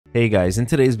Hey guys, in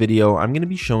today's video, I'm going to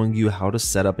be showing you how to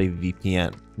set up a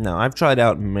VPN. Now, I've tried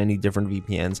out many different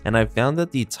VPNs and I've found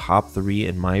that the top three,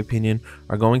 in my opinion,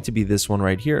 are going to be this one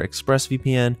right here,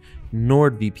 ExpressVPN,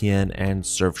 NordVPN, and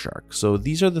Surfshark. So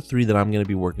these are the three that I'm going to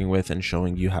be working with and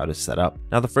showing you how to set up.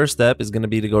 Now, the first step is going to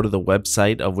be to go to the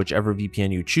website of whichever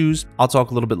VPN you choose. I'll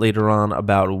talk a little bit later on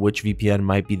about which VPN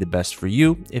might be the best for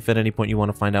you. If at any point you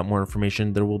want to find out more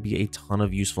information, there will be a ton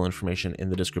of useful information in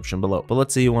the description below. But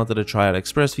let's say you wanted to try out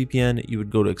ExpressVPN, you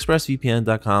would go to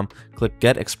expressvpn.com, click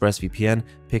Get ExpressVPN,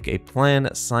 pick a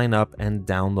plan, sign up, and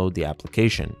download the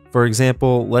application. For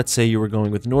example, let's say you were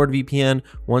going with NordVPN.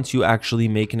 Once you actually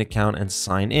make an account and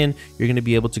sign in, you're going to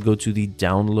be able to go to the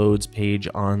downloads page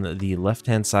on the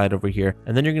left-hand side over here,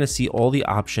 and then you're going to see all the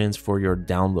options for your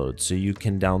download. So you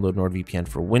can download NordVPN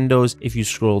for Windows. If you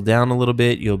scroll down a little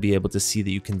bit, you'll be able to see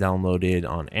that you can download it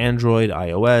on Android,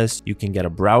 iOS. You can get a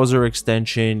browser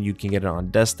extension. You can get it on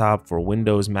desktop for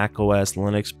Windows, Mac OS,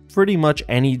 Linux, pretty much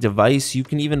any device. You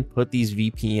can even put these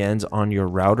VPNs on your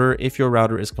router if your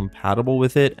router is compatible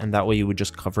with it, and that way you would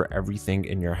just cover everything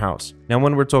in your house. Now,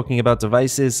 when we're talking about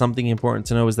devices, something important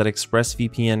to know is that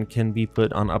ExpressVPN can be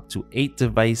put on up to 8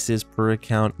 devices per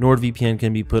account, NordVPN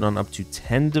can be put on up to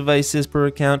 10 devices per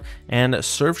account, and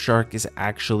Surfshark is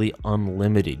actually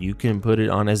unlimited. You can put it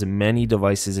on as many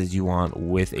devices as you want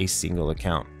with a single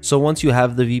account. So once you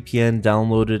have the VPN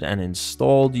downloaded and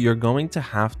installed, you're going to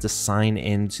have to sign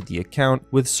into the account.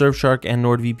 With Surfshark and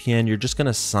NordVPN, you're just going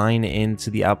to sign into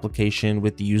the application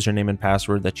with the username and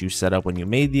password that you set up when you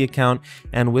made the account.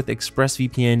 And with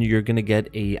ExpressVPN, you're going to get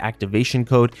a activation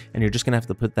code, and you're just going to have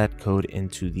to put that code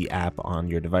into the app on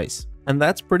your device. And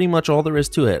that's pretty much all there is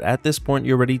to it. At this point,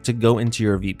 you're ready to go into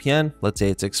your VPN. Let's say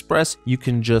it's Express. You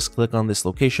can just click on this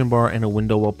location bar and a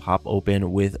window will pop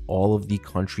open with all of the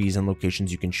countries and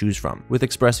locations you can choose from. With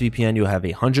ExpressVPN, you have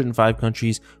 105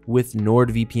 countries. With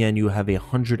NordVPN, you have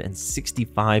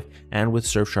 165. And with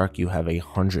Surfshark, you have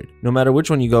 100. No matter which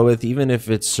one you go with, even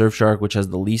if it's Surfshark, which has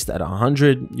the least at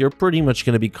 100, you're pretty much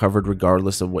going to be covered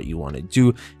regardless of what you want to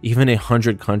do. Even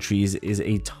 100 countries is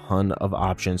a ton of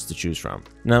options to choose from.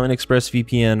 Now, in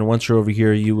ExpressVPN, once you're over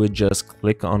here, you would just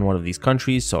click on one of these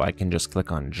countries. So I can just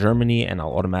click on Germany and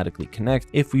I'll automatically connect.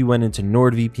 If we went into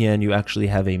NordVPN, you actually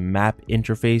have a map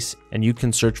interface and you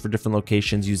can search for different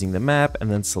locations using the map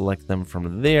and then select them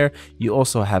from there. You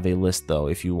also have a list though,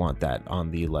 if you want that on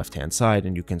the left-hand side,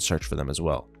 and you can search for them as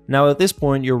well. Now at this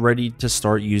point, you're ready to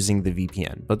start using the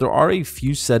VPN, but there are a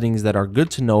few settings that are good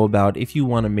to know about if you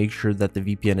want to make sure that the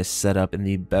VPN is set up in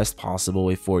the best possible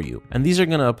way for you. And these are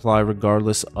going to apply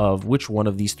regardless of which one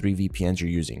of these three VPNs you're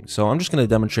using. So I'm just going to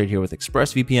demonstrate here with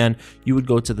ExpressVPN. You would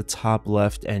go to the top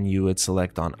left and you would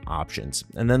select on options.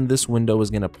 And then this window is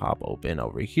going to pop open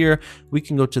over here. We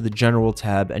can go to the general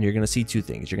tab and you're going to see two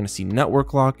things. You're going to see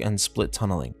network lock and split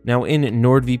tunneling. Now in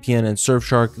NordVPN and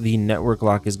Surfshark, the network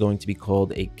lock is going to be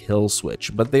called a kill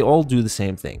switch, but they all do the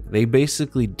same thing. They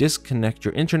basically disconnect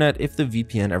your internet if the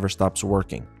VPN ever stops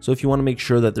working. So if you want to make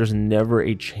sure that there's never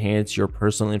a chance your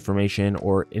personal information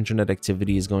or internet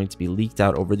activity is going to be leaked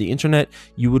out over the internet,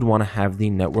 you would want to have the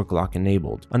network lock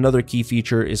enabled. Another key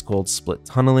feature is called split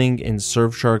tunneling. In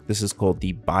Surfshark, this is called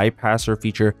the bypasser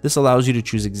feature. This allows you to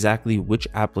choose exactly which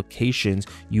applications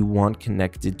you want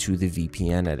connected to the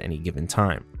VPN at any given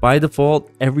time. By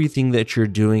default, everything that you're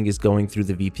doing is going through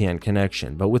the VPN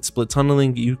connection, but with split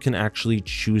tunneling, you can actually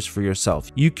choose for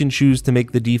yourself. You can choose to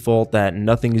make the default that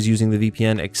nothing is using the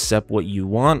VPN except what you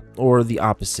want, or the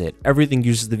opposite. Everything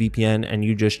uses the VPN and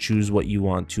you just choose what you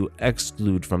want to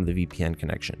exclude from the VPN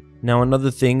connection. Now, another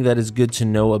thing that is good to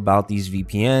know about these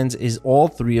VPNs is all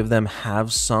three of them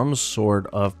have some sort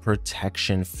of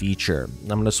protection feature. I'm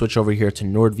going to switch over here to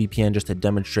NordVPN just to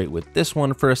demonstrate with this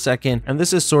one for a second. And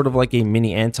this is sort of like a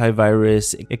mini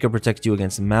antivirus. It can protect you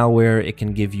against malware. It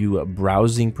can give you a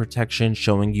browsing protection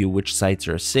showing you which sites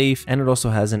are safe. And it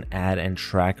also has an ad and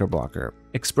tracker blocker.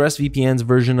 ExpressVPN's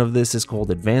version of this is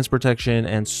called Advanced Protection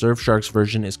and Surfshark's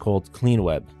version is called Clean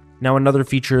Web. Now, another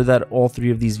feature that all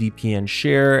three of these VPNs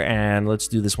share, and let's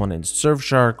do this one in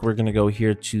Surfshark. We're going to go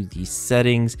here to the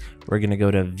settings. We're going to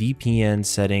go to VPN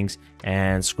settings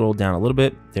and scroll down a little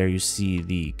bit. There you see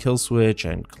the kill switch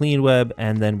and clean web,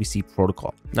 and then we see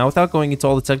protocol. Now, without going into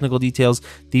all the technical details,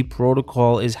 the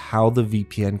protocol is how the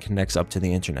VPN connects up to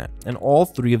the internet. And all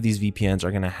three of these VPNs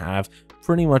are going to have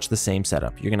pretty much the same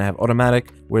setup. You're going to have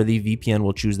automatic, where the VPN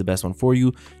will choose the best one for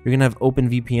you. You're going to have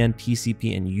OpenVPN,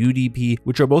 TCP, and UDP,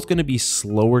 which are both going to be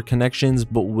slower connections,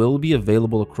 but will be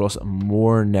available across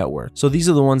more networks. So these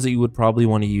are the ones that you would probably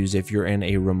want to use if you're in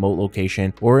a remote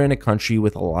location or in a country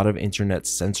with a lot of internet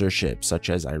censorship, such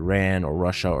as Iran or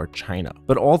Russia or China.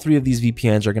 But all three of these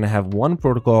VPNs are going to have one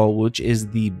protocol, which is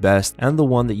the best and the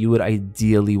one that you would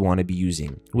ideally want to be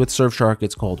using. With Surfshark,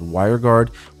 it's called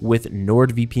WireGuard. With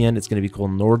NordVPN, it's going to be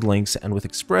called NordLynx, and with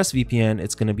ExpressVPN,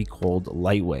 it's going to be called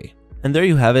Lightway. And there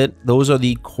you have it. Those are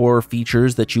the core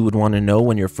features that you would want to know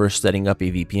when you're first setting up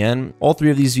a VPN. All three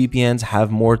of these VPNs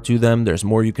have more to them. There's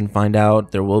more you can find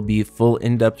out. There will be full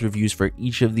in-depth reviews for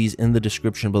each of these in the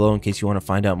description below in case you want to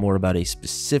find out more about a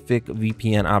specific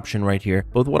VPN option right here.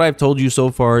 But with what I've told you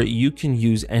so far, you can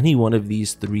use any one of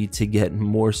these three to get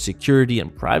more security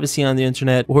and privacy on the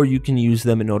internet, or you can use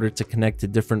them in order to connect to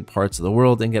different parts of the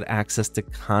world and get access to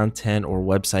content or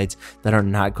websites that are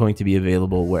not going to be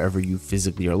available wherever you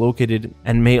physically are located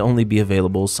and may only be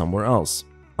available somewhere else.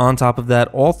 On top of that,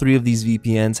 all three of these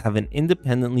VPNs have an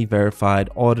independently verified,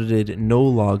 audited, no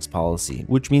logs policy,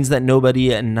 which means that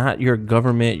nobody, not your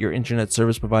government, your internet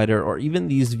service provider, or even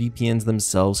these VPNs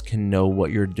themselves can know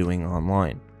what you're doing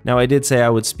online. Now, I did say I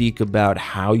would speak about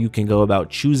how you can go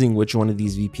about choosing which one of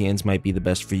these VPNs might be the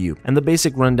best for you. And the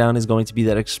basic rundown is going to be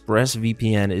that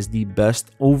ExpressVPN is the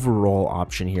best overall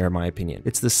option here, in my opinion.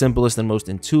 It's the simplest and most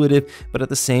intuitive, but at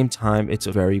the same time, it's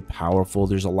very powerful.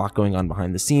 There's a lot going on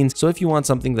behind the scenes. So if you want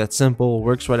something that's simple,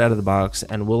 works right out of the box,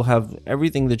 and will have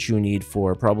everything that you need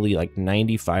for probably like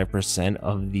 95%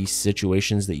 of the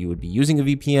situations that you would be using a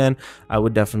VPN, I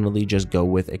would definitely just go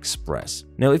with Express.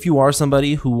 Now, if you are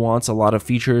somebody who wants a lot of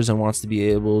features and wants to be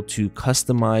able to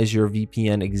customize your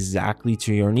VPN exactly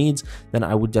to your needs, then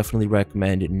I would definitely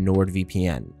recommend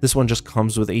NordVPN. This one just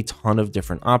comes with a ton of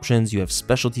different options. You have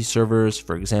specialty servers,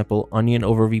 for example, Onion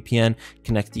over VPN,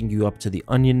 connecting you up to the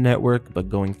Onion network, but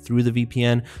going through the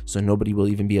VPN, so nobody will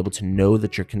even be able to know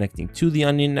that you're connecting to the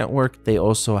Onion network. They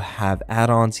also have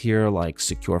add-ons here like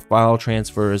secure file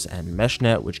transfers and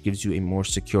MeshNet, which gives you a more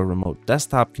secure remote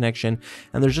desktop connection.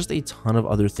 And there's just a ton of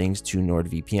other things to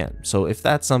NordVPN. So if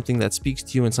that's something that speaks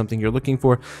to you and something you're looking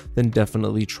for, then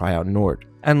definitely try out Nord.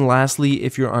 And lastly,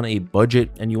 if you're on a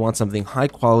budget and you want something high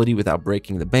quality without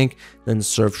breaking the bank, then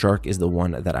Surfshark is the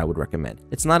one that I would recommend.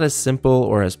 It's not as simple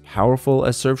or as powerful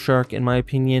as Surfshark in my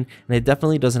opinion, and it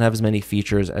definitely doesn't have as many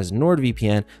features as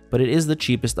NordVPN, but it is the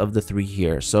cheapest of the three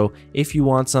here. So if you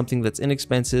want something that's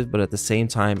inexpensive, but at the same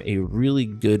time a really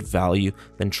good value,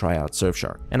 then try out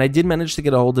Surfshark. And I did manage to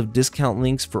get a hold of discount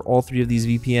links for all three of these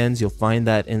VPNs. You'll find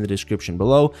that in the description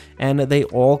below, and they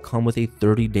all come with a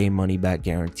 30-day money-back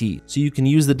guarantee. So you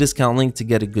can use the discount link to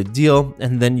get a good deal,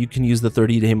 and then you can use the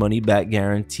 30-day money-back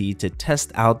guarantee to test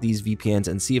out these VPNs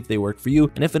and see if they work for you.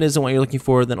 And if it isn't what you're looking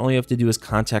for, then all you have to do is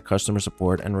contact customer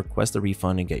support and request a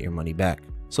refund and get your money back.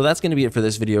 So that's going to be it for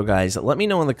this video, guys. Let me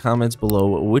know in the comments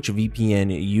below which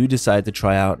VPN you decide to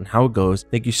try out and how it goes.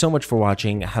 Thank you so much for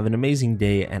watching. Have an amazing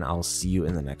day, and I'll see you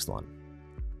in the next one.